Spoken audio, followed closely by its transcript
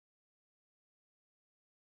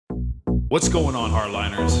What's going on,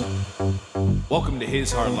 Hardliners? Welcome to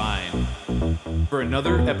His Hardline for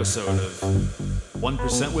another episode of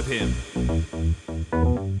 1% with Him.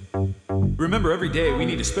 Remember, every day we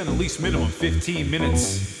need to spend at least minimum 15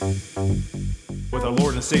 minutes with our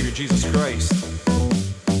Lord and Savior Jesus Christ.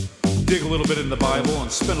 Dig a little bit in the Bible and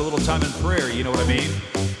spend a little time in prayer, you know what I mean?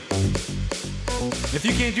 If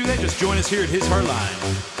you can't do that, just join us here at His Hardline.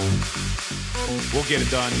 We'll get it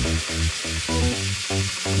done.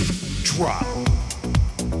 Drop.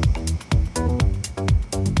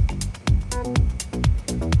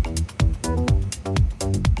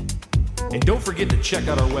 And don't forget to check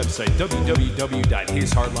out our website,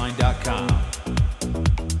 www.hishardline.com.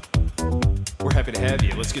 We're happy to have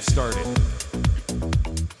you. Let's get started.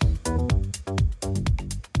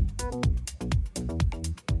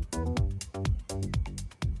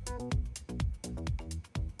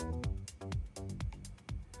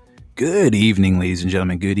 Good evening, ladies and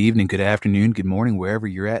gentlemen. Good evening, good afternoon, good morning, wherever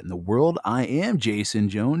you're at in the world. I am Jason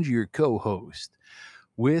Jones, your co-host,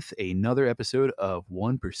 with another episode of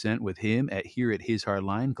 1% with Him here at His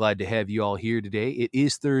Hardline. Glad to have you all here today. It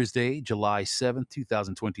is Thursday, July 7th,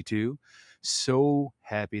 2022. So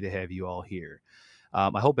happy to have you all here.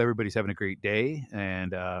 I hope everybody's having a great day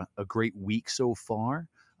and a great week so far.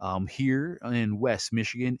 Here in West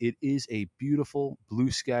Michigan, it is a beautiful blue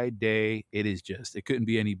sky day. It couldn't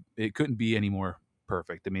be any more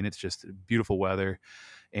perfect. I mean, it's just beautiful weather.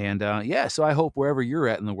 And so I hope wherever you're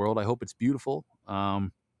at in the world, I hope it's beautiful.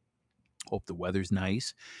 Hope the weather's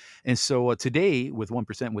nice. And so today with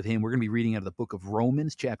 1% with Him, we're going to be reading out of the book of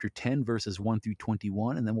Romans, chapter 10, verses 1 through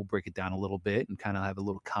 21. And then we'll break it down a little bit and kind of have a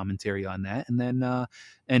little commentary on that. And then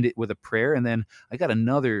end it with a prayer. And then I got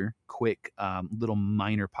another quick little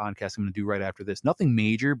minor podcast I'm going to do right after this. Nothing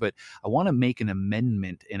major, but I want to make an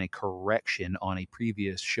amendment and a correction on a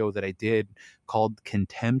previous show that I did called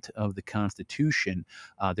Contempt of the Constitution.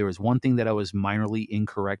 There was one thing that I was minorly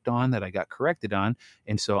incorrect on that I got corrected on.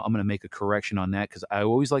 And so I'm going to make a correction on that because I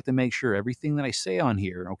always like to make sure everything that I say on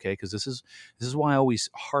here, okay, because this is why I always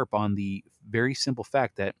harp on the very simple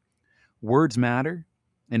fact that words matter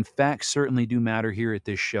and facts certainly do matter here at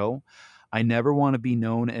this show. I never want to be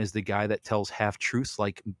known as the guy that tells half-truths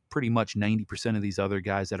like pretty much 90% of these other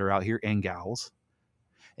guys that are out here and gals.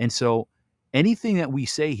 And so anything that we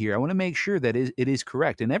say here, I want to make sure that it is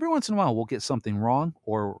correct. And every once in a while, we'll get something wrong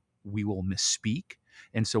or we will misspeak.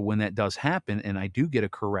 And so when that does happen and I do get a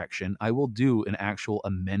correction, I will do an actual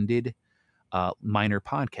amended minor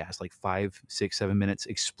podcast, like 5, 6, 7 minutes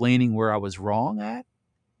explaining where I was wrong at.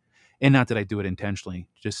 And not that I do it intentionally,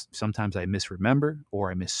 just sometimes I misremember or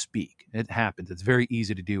I misspeak. It happens. It's very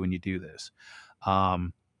easy to do when you do this.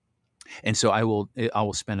 And so I will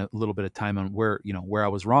spend a little bit of time on where I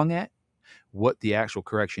was wrong at, what the actual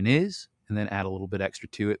correction is, and then add a little bit extra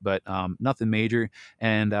to it, but nothing major.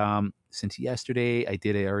 And since yesterday I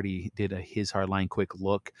already did a His Hardline quick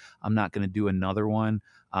look, I'm not going to do another one.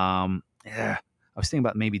 I was thinking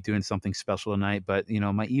about maybe doing something special tonight, but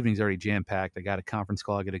my evening's already jam-packed. I got a conference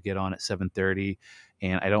call I got to get on at 7:30,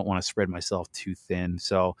 and I don't want to spread myself too thin.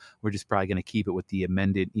 So we're just probably going to keep it with the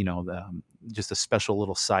amended, just a special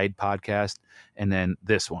little side podcast, and then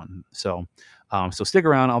this one. So stick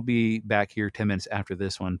around. I'll be back here 10 minutes after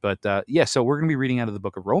this one. But so we're going to be reading out of the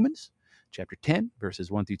book of Romans, chapter 10,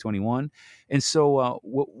 verses 1 through 21. And so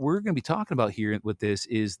what we're going to be talking about here with this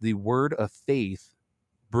is the word of faith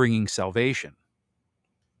bringing salvation.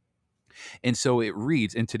 And so it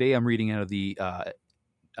reads, and today I'm reading out of the,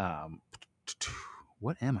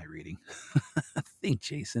 what am I reading? I think,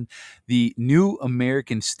 Jason, the New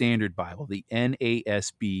American Standard Bible, the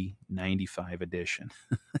NASB 95 edition.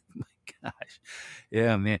 My gosh.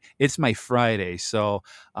 Yeah, man. It's my Friday. So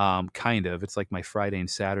kind of, it's like my Friday and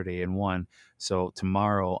Saturday in one. So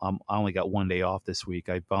tomorrow, I only got one day off this week.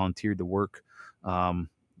 I volunteered to work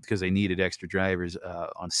because they needed extra drivers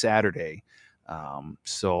on Saturday.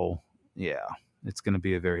 Yeah, it's going to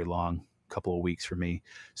be a very long couple of weeks for me.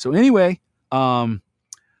 So anyway, I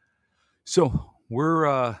don't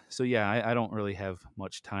really have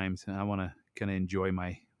much time. So I want to kind of enjoy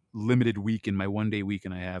my limited week and my one-day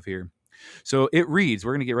weekend I have here. So it reads,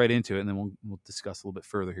 we're going to get right into it, and then we'll discuss a little bit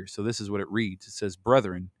further here. So this is what it reads. It says,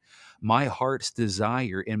 "Brethren, my heart's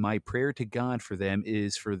desire and my prayer to God for them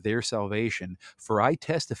is for their salvation. For I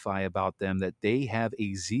testify about them that they have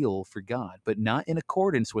a zeal for God, but not in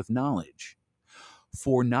accordance with knowledge.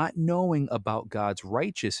 For not knowing about God's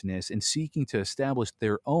righteousness and seeking to establish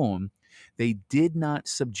their own, they did not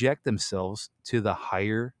subject themselves to the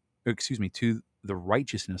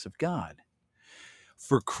righteousness of God.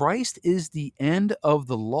 For Christ is the end of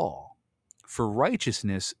the law for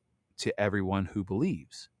righteousness to everyone who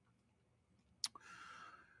believes.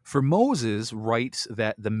 For Moses writes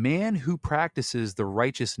that the man who practices the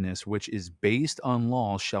righteousness which is based on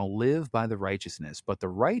law shall live by the righteousness, but the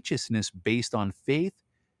righteousness based on faith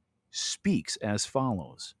speaks as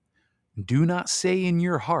follows. Do not say in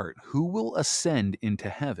your heart, who will ascend into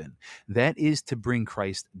heaven? That is to bring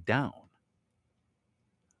Christ down.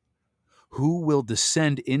 Who will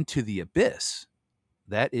descend into the abyss?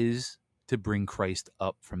 That is to bring Christ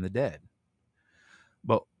up from the dead.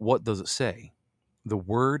 But what does it say? The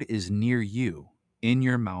word is near you, in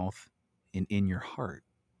your mouth and in your heart.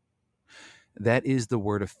 That is the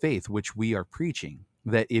word of faith which we are preaching,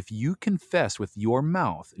 that if you confess with your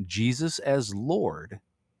mouth Jesus as Lord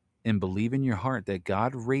and believe in your heart that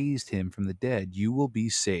God raised him from the dead, you will be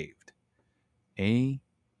saved. Amen.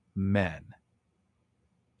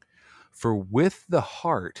 For with the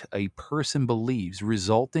heart a person believes,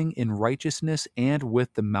 resulting in righteousness, and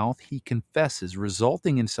with the mouth he confesses,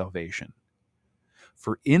 resulting in salvation.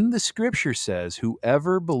 For in the scripture says,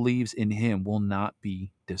 whoever believes in him will not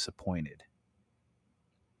be disappointed.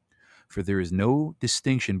 For there is no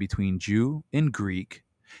distinction between Jew and Greek,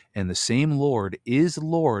 and the same Lord is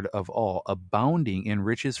Lord of all, abounding in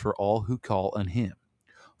riches for all who call on him.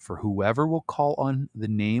 For whoever will call on the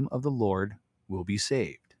name of the Lord will be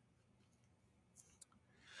saved.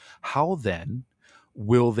 How then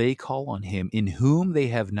will they call on him in whom they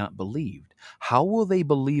have not believed? How will they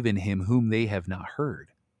believe in him whom they have not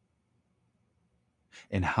heard?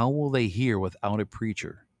 And how will they hear without a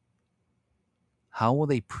preacher? How will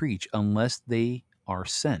they preach unless they are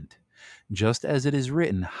sent? Just as it is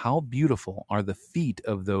written, how beautiful are the feet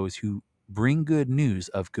of those who bring good news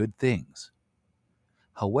of good things.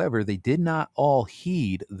 However, they did not all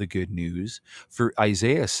heed the good news, for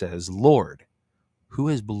Isaiah says, Lord, who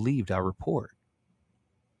has believed our report?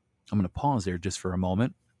 I'm going to pause there just for a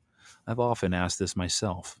moment. I've often asked this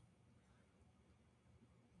myself.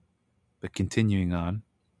 But continuing on.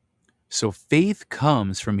 So faith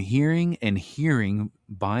comes from hearing, and hearing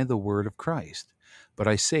by the word of Christ. But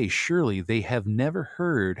I say, surely they have never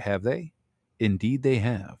heard, have they? Indeed they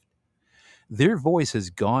have. Their voice has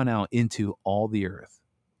gone out into all the earth,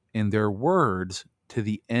 and their words to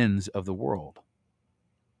the ends of the world.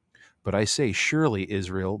 But I say, surely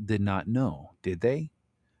Israel did not know, did they?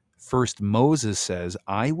 First Moses says,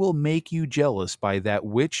 I will make you jealous by that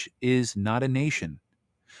which is not a nation.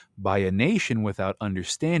 By a nation without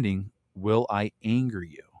understanding will I anger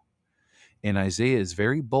you. And Isaiah is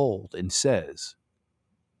very bold and says,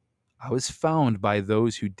 I was found by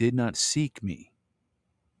those who did not seek me.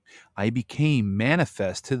 I became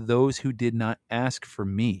manifest to those who did not ask for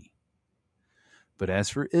me. But as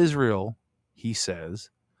for Israel, he says,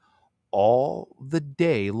 all the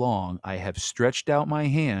day long I have stretched out my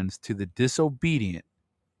hands to the disobedient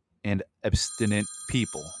and obstinate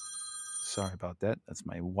people. Sorry about that. That's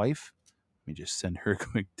my wife. Let me just send her a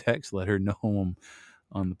quick text, let her know I'm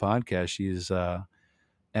on the podcast. She is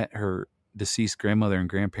at her deceased grandmother and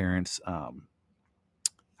grandparents'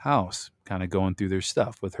 house, kind of going through their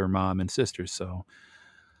stuff with her mom and sisters. So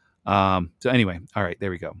anyway, all right,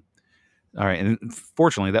 there we go. All right, and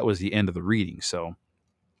fortunately, that was the end of the reading. So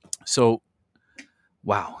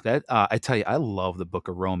wow, that I tell you, I love the Book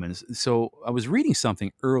of Romans. So I was reading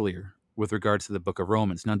something earlier with regards to the Book of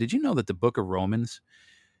Romans. Now, did you know that the Book of Romans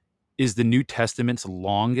is the New Testament's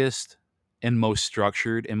longest and most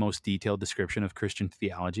structured and most detailed description of Christian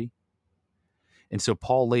theology? And so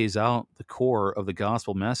Paul lays out the core of the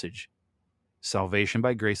gospel message: salvation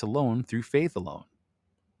by grace alone, through faith alone.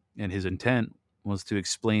 And his intent was to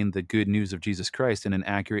explain the good news of Jesus Christ in an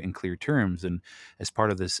accurate and clear terms. And as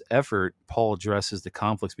part of this effort, Paul addresses the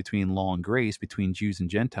conflicts between law and grace, between Jews and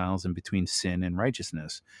Gentiles, and between sin and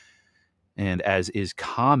righteousness. And as is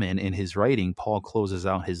common in his writing, Paul closes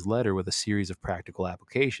out his letter with a series of practical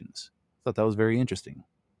applications. I thought that was very interesting.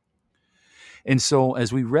 And so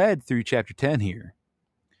as we read through chapter 10 here,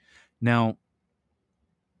 now,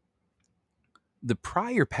 the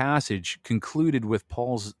prior passage concluded with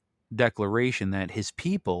Paul's declaration that his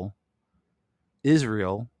people,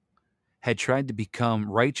 Israel, had tried to become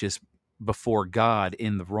righteous before God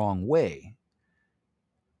in the wrong way,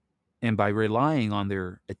 and by relying on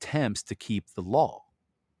their attempts to keep the law.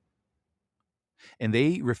 And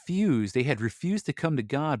they had refused to come to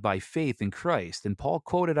God by faith in Christ. And Paul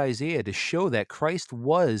quoted Isaiah to show that Christ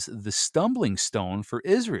was the stumbling stone for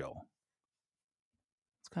Israel.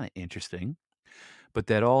 It's kind of interesting. But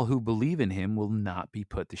that all who believe in him will not be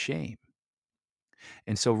put to shame.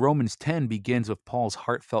 And so Romans 10 begins with Paul's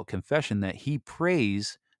heartfelt confession that he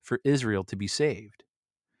prays for Israel to be saved.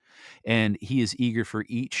 And he is eager for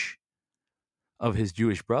each of his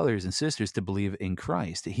Jewish brothers and sisters to believe in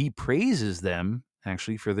Christ. He praises them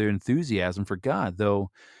actually, for their enthusiasm for God,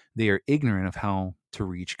 though they are ignorant of how to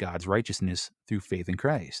reach God's righteousness through faith in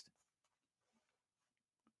Christ.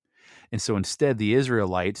 And so instead, the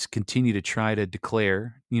Israelites continue to try to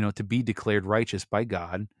declare, to be declared righteous by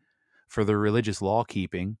God for their religious law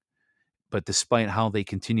keeping, but despite how they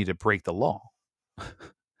continue to break the law.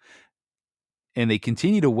 And they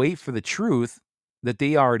continue to wait for the truth that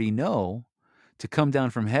they already know to come down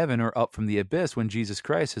from heaven or up from the abyss when Jesus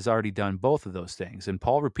Christ has already done both of those things. And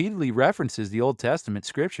Paul repeatedly references the Old Testament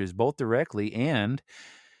scriptures, both directly and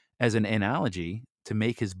as an analogy, to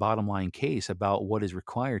make his bottom line case about what is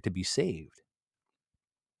required to be saved.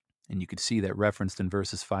 And you could see that referenced in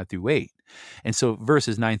verses 5 through 8. And so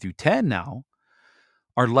verses 9 through 10 now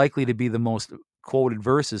are likely to be the most quoted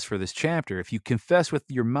verses for this chapter. If you confess with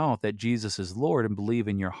your mouth that Jesus is Lord and believe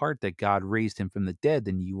in your heart that God raised him from the dead,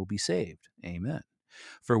 then you will be saved. Amen.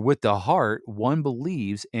 For with the heart one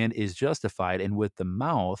believes and is justified, and with the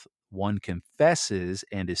mouth one confesses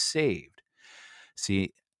and is saved.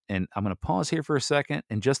 See, and I'm going to pause here for a second,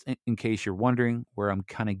 and just in case you're wondering where I'm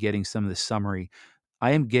kind of getting some of this summary,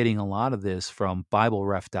 I am getting a lot of this from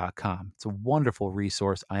BibleRef.com. It's a wonderful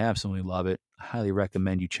resource. I absolutely love it. I highly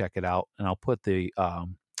recommend you check it out. And I'll put the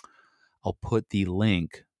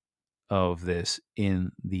link of this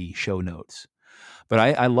in the show notes. But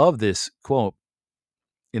I love this quote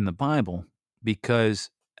in the Bible because,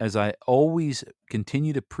 as I always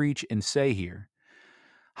continue to preach and say here,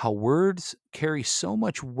 how words carry so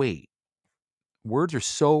much weight. Words are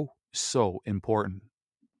so important.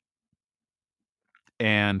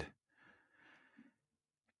 And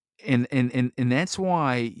that's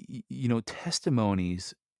why,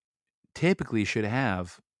 testimonies typically should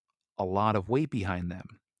have a lot of weight behind them,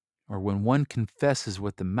 or when one confesses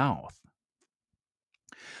with the mouth.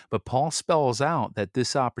 But Paul spells out that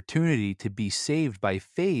this opportunity to be saved by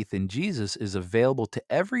faith in Jesus is available to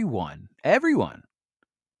everyone,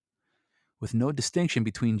 with no distinction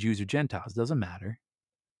between Jews or Gentiles. Doesn't matter.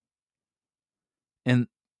 And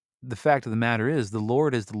the fact of the matter is, the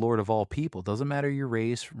Lord is the Lord of all people. Doesn't matter your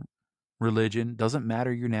race, religion, doesn't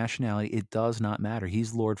matter your nationality. It does not matter.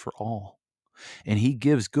 He's Lord for all. And he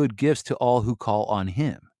gives good gifts to all who call on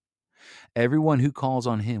him. Everyone who calls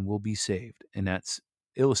on him will be saved. And that's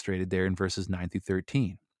illustrated there in verses 9 through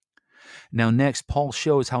 13. Now, next, Paul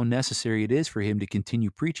shows how necessary it is for him to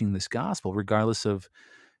continue preaching this gospel, regardless of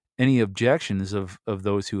any objections of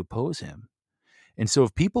those who oppose him. And so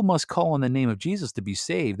if people must call on the name of Jesus to be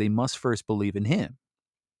saved, they must first believe in him.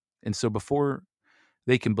 And so before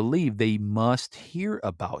they can believe, they must hear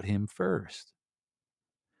about him first.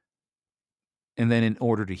 And then in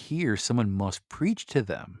order to hear, someone must preach to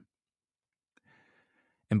them.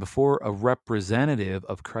 And before a representative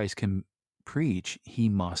of Christ can preach, he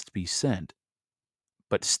must be sent.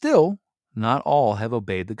 But still, not all have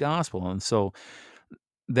obeyed the gospel. And so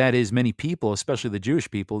that is, many people, especially the Jewish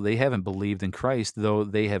people, they haven't believed in Christ, though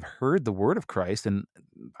they have heard the word of Christ. And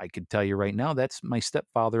I could tell you right now, that's my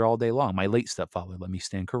stepfather all day long. My late stepfather, let me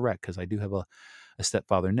stand correct, because I do have a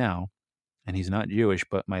stepfather now, and he's not Jewish,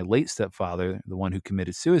 but my late stepfather, the one who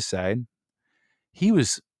committed suicide, he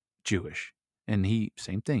was Jewish. And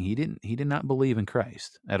same thing, he did not believe in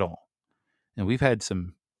Christ at all. And we've had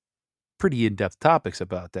some pretty in-depth topics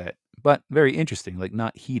about that, but very interesting, like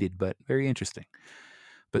not heated, but very interesting.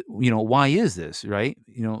 But, why is this, right?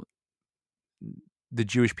 The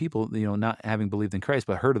Jewish people, not having believed in Christ,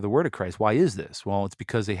 but heard of the word of Christ. Why is this? Well, it's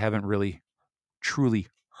because they haven't really truly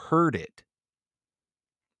heard it.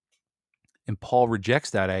 And Paul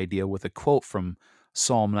rejects that idea with a quote from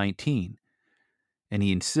Psalm 19. And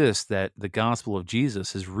he insists that the gospel of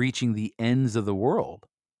Jesus is reaching the ends of the world.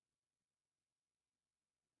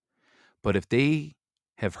 But if they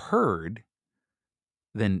have heard,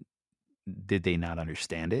 then did they not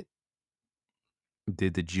understand it?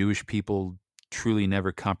 Did the Jewish people truly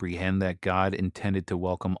never comprehend that God intended to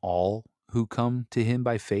welcome all who come to him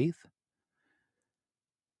by faith?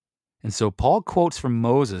 And so Paul quotes from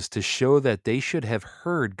Moses to show that they should have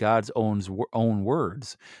heard God's own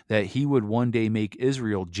words, that he would one day make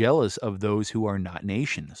Israel jealous of those who are not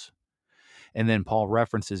nations. And then Paul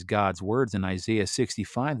references God's words in Isaiah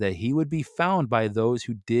 65 that he would be found by those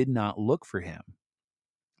who did not look for him,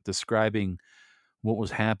 describing what was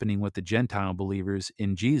happening with the Gentile believers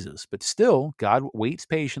in Jesus. But still, God waits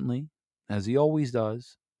patiently, as he always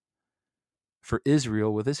does, for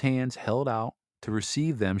Israel with his hands held out to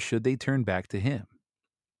receive them should they turn back to him.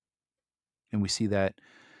 And we see that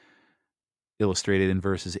illustrated in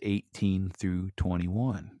verses 18 through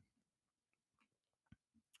 21.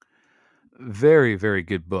 Very, very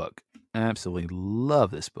good book. Absolutely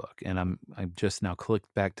love this book, and I'm just now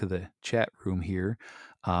clicked back to the chat room here.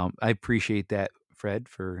 I appreciate that, Fred,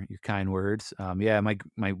 for your kind words. Yeah,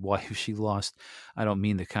 my wife, she lost. I don't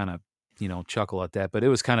mean to kind of chuckle at that, but it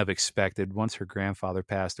was kind of expected once her grandfather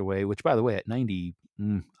passed away. Which, by the way, at 90,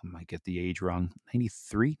 I might get the age wrong.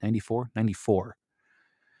 93, 94, 94,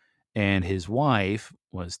 and his wife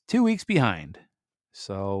was 2 weeks behind.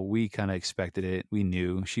 So we kind of expected it. We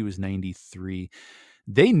knew she was 93.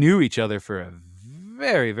 They knew each other for a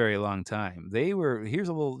very, very long time. Here's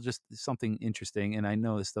a little, just something interesting, and I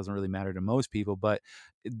know this doesn't really matter to most people, but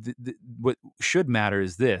what should matter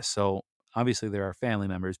is this. So obviously there are family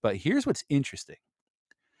members, but here's what's interesting.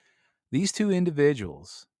 These two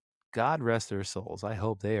individuals, God rest their souls, I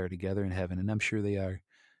hope they are together in heaven, and I'm sure they are.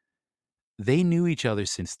 They knew each other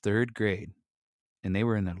since third grade, and they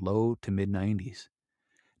were in their low to mid 90s.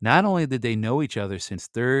 Not only did they know each other since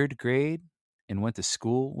third grade and went to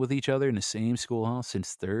school with each other in the same schoolhouse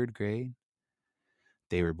since third grade,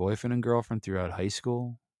 they were boyfriend and girlfriend throughout high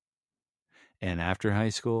school. And after high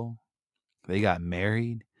school, they got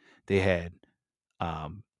married. They had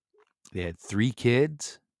um, they had 3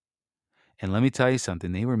 kids. And let me tell you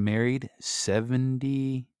something, they were married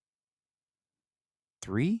 73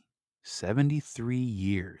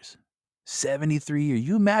 years. 73 years.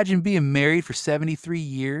 You imagine being married for 73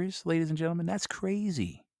 years, ladies and gentlemen? That's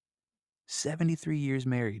crazy. 73 years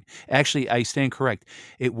married. Actually, I stand correct.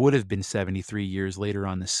 It would have been 73 years later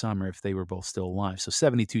on this summer if they were both still alive. So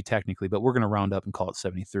 72 technically, but we're going to round up and call it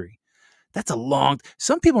 73. That's a long.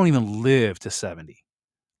 Some people don't even live to 70,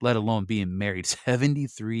 let alone being married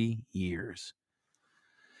 73 years.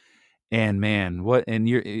 And man, what? And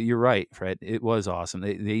you're right, Fred. It was awesome.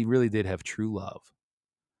 They really did have true love.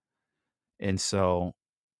 And so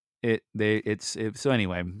so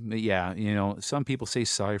anyway, yeah, some people say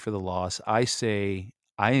sorry for the loss. I say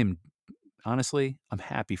I am honestly, I'm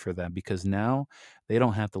happy for them because now they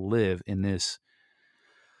don't have to live in this.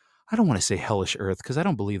 I don't want to say hellish earth because I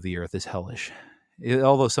don't believe the earth is hellish.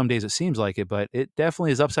 Although some days it seems like it, but it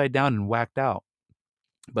definitely is upside down and whacked out.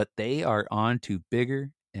 But they are on to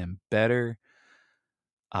bigger and better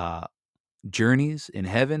uh, journeys in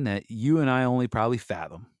heaven that you and I only probably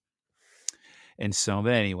fathom. And so,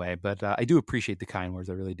 but anyway, I do appreciate the kind words.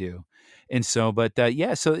 I really do. And so,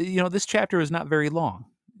 yeah, so, this chapter is not very long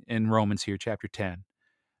in Romans here, chapter 10.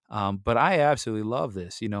 But I absolutely love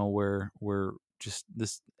this, where we're just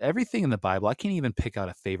this everything in the Bible. I can't even pick out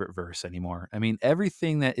a favorite verse anymore. I mean,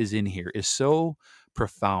 everything that is in here is so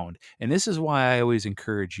profound. And this is why I always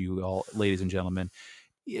encourage you all, ladies and gentlemen,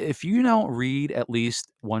 if you don't read at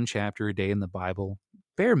least one chapter a day in the Bible,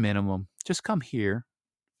 bare minimum, just come here,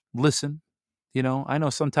 listen. I know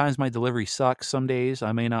sometimes my delivery sucks. Some days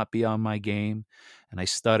I may not be on my game and I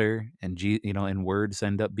stutter and words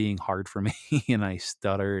end up being hard for me and I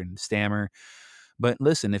stutter and stammer. But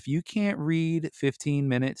listen, if you can't read 15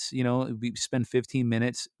 minutes, spend 15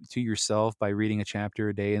 minutes to yourself by reading a chapter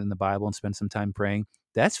a day in the Bible and spend some time praying,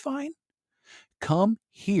 that's fine. Come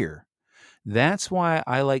here. That's why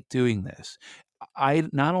I like doing this. I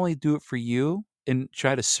not only do it for you and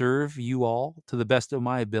try to serve you all to the best of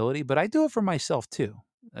my ability, but I do it for myself too.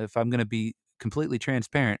 If I'm going to be completely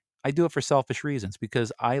transparent, I do it for selfish reasons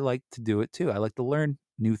because I like to do it too. I like to learn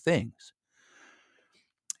new things.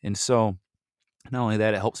 And so not only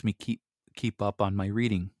that, it helps me keep up on my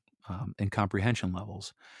reading and comprehension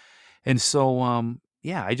levels. And so,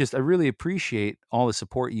 yeah, I really appreciate all the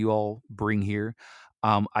support you all bring here.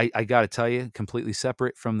 I got to tell you, completely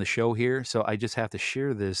separate from the show here. So I just have to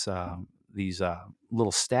share these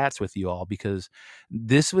little stats with you all because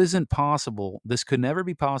this wasn't possible. This could never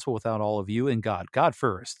be possible without all of you and God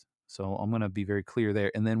first. So I'm going to be very clear there.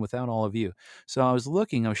 And then without all of you. So I was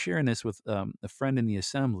sharing this with a friend in the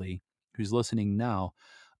assembly who's listening now.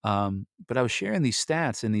 But I was sharing these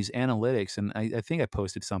stats and these analytics, and I think I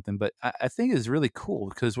posted something, but I think it's really cool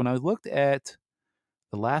because when I looked at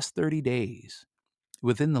the last 30 days,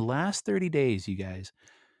 within the last 30 days, you guys,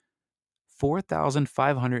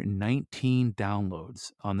 4,519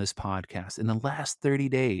 downloads on this podcast in the last 30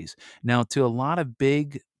 days. Now, to a lot of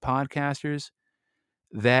big podcasters,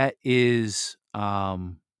 that is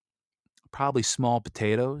probably small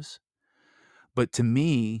potatoes. But to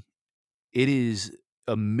me, it is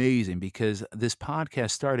amazing because this podcast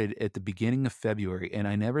started at the beginning of February, and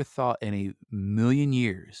I never thought in a million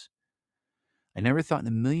years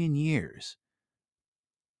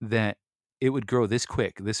that it would grow this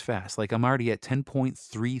quick, this fast. Like I'm already at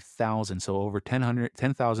 10.3 thousand, so over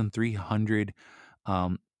 10,300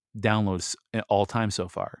 downloads all time so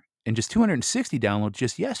far, and just 260 downloads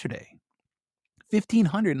just yesterday,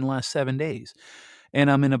 1,500 in the last 7 days, and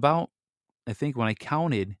I'm in about I think when I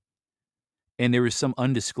counted, and there was some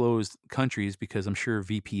undisclosed countries because I'm sure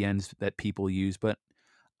VPNs that people use, but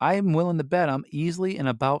I'm willing to bet I'm easily in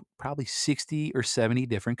about probably 60 or 70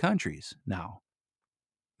 different countries now,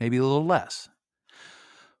 maybe a little less.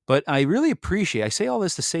 But I really appreciate, I say all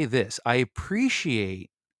this to say this, I appreciate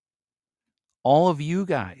all of you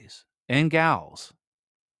guys and gals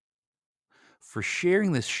for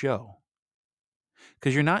sharing this show,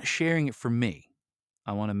 because you're not sharing it for me.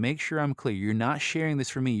 I want to make sure I'm clear. You're not sharing this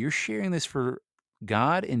for me. You're sharing this for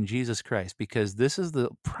God and Jesus Christ, because this is the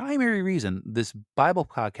primary reason this Bible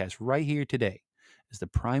podcast right here today is the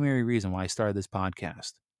primary reason why I started this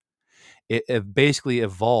podcast. It basically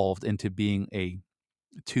evolved into being a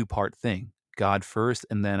two-part thing. God first,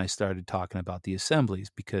 and then I started talking about the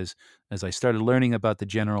assemblies, because as I started learning about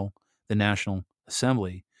the National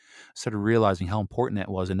Assembly, I started realizing how important that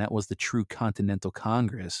was, and that was the true Continental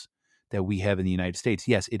Congress that we have in the United States.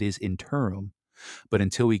 Yes, it is interim, but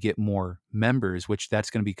until we get more members, which that's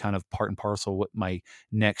going to be kind of part and parcel what my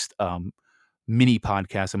next mini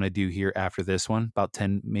podcast I'm going to do here after this one, about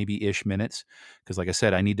 10 maybe ish minutes. Because like I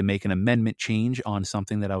said, I need to make an amendment change on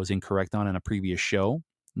something that I was incorrect on in a previous show.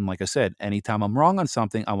 And like I said, anytime I'm wrong on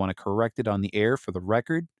something, I want to correct it on the air for the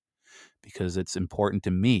record, because it's important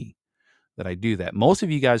to me that I do that. Most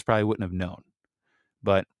of you guys probably wouldn't have known,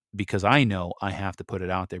 but because I know, I have to put it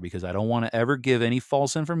out there, because I don't want to ever give any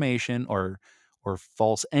false information or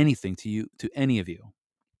false anything to you, to any of you.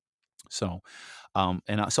 So,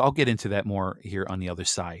 so I'll get into that more here on the other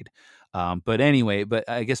side. But anyway, but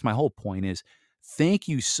I guess my whole point is, thank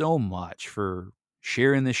you so much for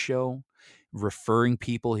sharing this show, referring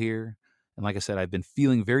people here. And like I said, I've been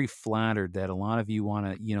feeling very flattered that a lot of you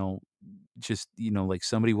want to, just, like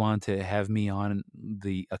somebody wanted to have me on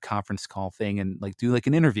a conference call thing and like do like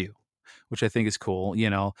an interview, which I think is cool,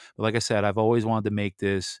 But like I said, I've always wanted to make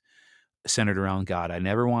this centered around God. I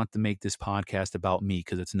never want to make this podcast about me,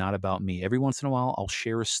 because it's not about me. Every once in a while, I'll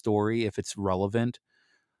share a story if it's relevant.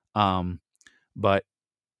 But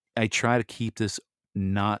I try to keep this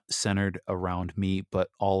not centered around me, but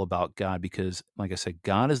all about God, because like I said,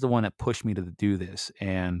 God is the one that pushed me to do this.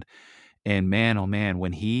 And man, oh man,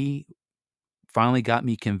 when he finally got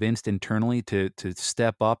me convinced internally to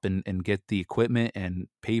step up and get the equipment and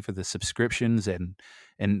pay for the subscriptions and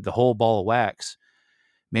the whole ball of wax,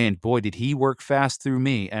 man, boy, did he work fast through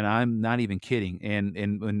me. And I'm not even kidding.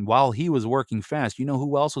 And while he was working fast, you know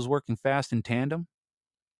who else was working fast in tandem?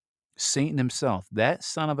 Satan himself. That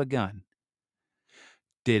son of a gun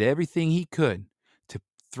did everything he could to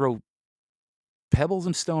throw pebbles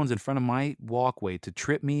and stones in front of my walkway to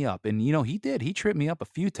trip me up. And he did. He tripped me up a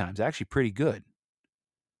few times, actually pretty good.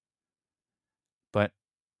 But,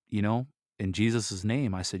 you know, in Jesus'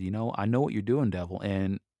 name, I said, I know what you're doing, devil,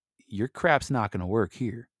 and your crap's not going to work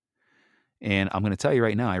here. And I'm going to tell you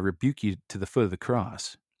right now, I rebuke you to the foot of the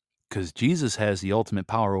cross, because Jesus has the ultimate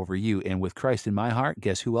power over you. And with Christ in my heart,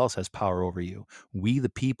 guess who else has power over you? We, the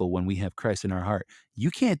people, when we have Christ in our heart.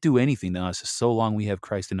 You can't do anything to us so long we have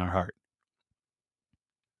Christ in our heart.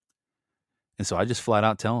 And so I just flat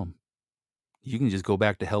out tell him, you can just go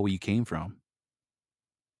back to hell where you came from.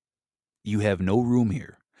 You have no room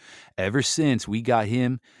here. Ever since we got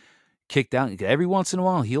him kicked out, every once in a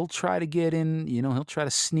while, he'll try to get in, he'll try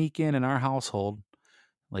to sneak in our household.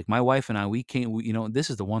 Like my wife and I, this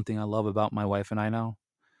is the one thing I love about my wife and I now.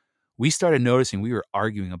 We started noticing we were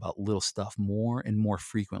arguing about little stuff more and more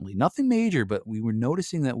frequently. Nothing major, but we were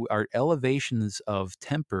noticing that our elevations of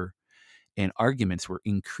temper and arguments were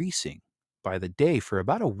increasing by the day for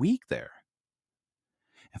about a week there.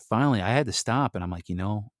 And finally, I had to stop, and I'm like,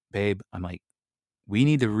 babe, I'm like, we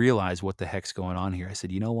need to realize what the heck's going on here. I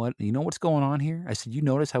said, you know what? You know what's going on here? I said, you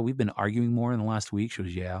notice how we've been arguing more in the last week? She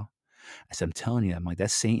goes, yeah. I said, I'm telling you, I'm like,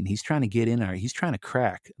 that's Satan. He's trying to get in he's trying to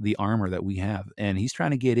crack the armor that we have, and he's trying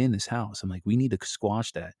to get in this house. I'm like, we need to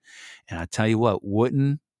squash that. And I tell you what,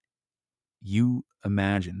 wouldn't you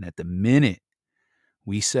imagine that the minute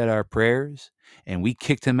we said our prayers and we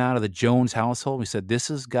kicked him out of the Jones household, we said, this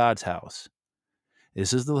is God's house.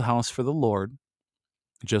 This is the house for the Lord,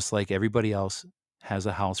 just like everybody else has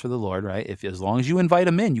a house for the Lord, right? As long as you invite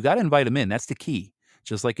him in, you got to invite him in. That's the key.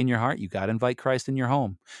 Just like in your heart, you got to invite Christ in your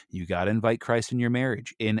home. You got to invite Christ in your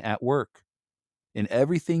marriage, at work, in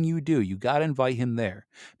everything you do. You got to invite him there,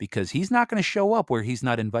 because he's not going to show up where he's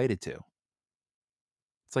not invited to.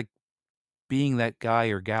 It's like being that guy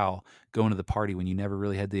or gal going to the party when you never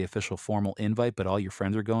really had the official formal invite, but all your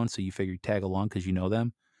friends are going, so you figure you tag along because you know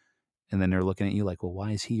them. And then they're looking at you like, well,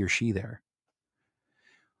 why is he or she there?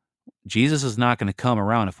 Jesus is not going to come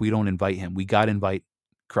around if we don't invite him. We got to invite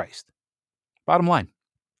Christ. Bottom line.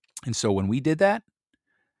 And so when we did that,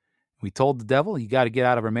 We told the devil, you got to get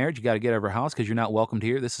out of our marriage. You got to get out of our house because you're not welcomed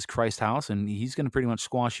here. This is Christ's house, and he's going to pretty much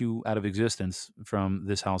squash you out of existence from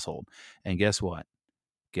this household. And guess what?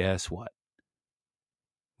 Guess what?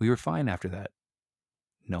 We were fine after that.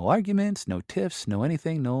 No arguments, no tiffs, no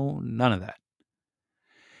anything, none of that.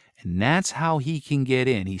 And that's how he can get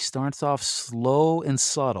in. He starts off slow and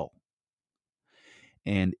subtle.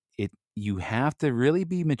 And you have to really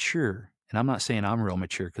be mature. And I'm not saying I'm real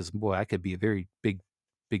mature because, boy, I could be a very big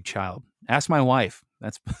child. Ask my wife.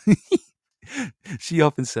 That's she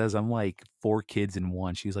often says I'm like 4 kids in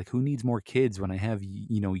one. She's like, who needs more kids when I have,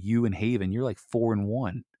 you and Haven? You're like 4 in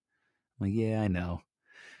one. I'm like, yeah, I know.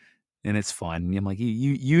 And it's fun. And I'm like,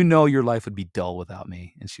 you know your life would be dull without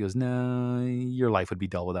me. And she goes, no, your life would be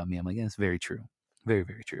dull without me. I'm like, yeah, it's very true. Very,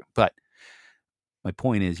 very true. But my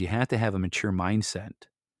point is you have to have a mature mindset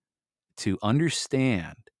to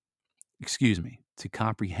understand, to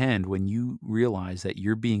comprehend when you realize that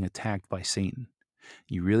you're being attacked by Satan.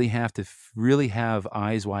 You really have to really have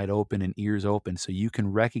eyes wide open and ears open so you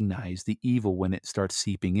can recognize the evil when it starts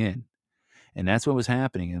seeping in. And that's what was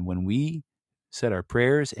happening. And when we said our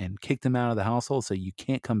prayers and kicked him out of the household, so you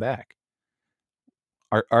can't come back,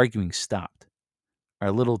 our arguing stopped.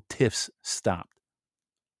 Our little tiffs stopped.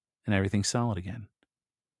 And everything's solid again.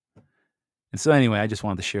 And so anyway, I just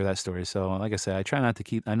wanted to share that story. So like I said, I try not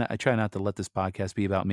to let this podcast be about me.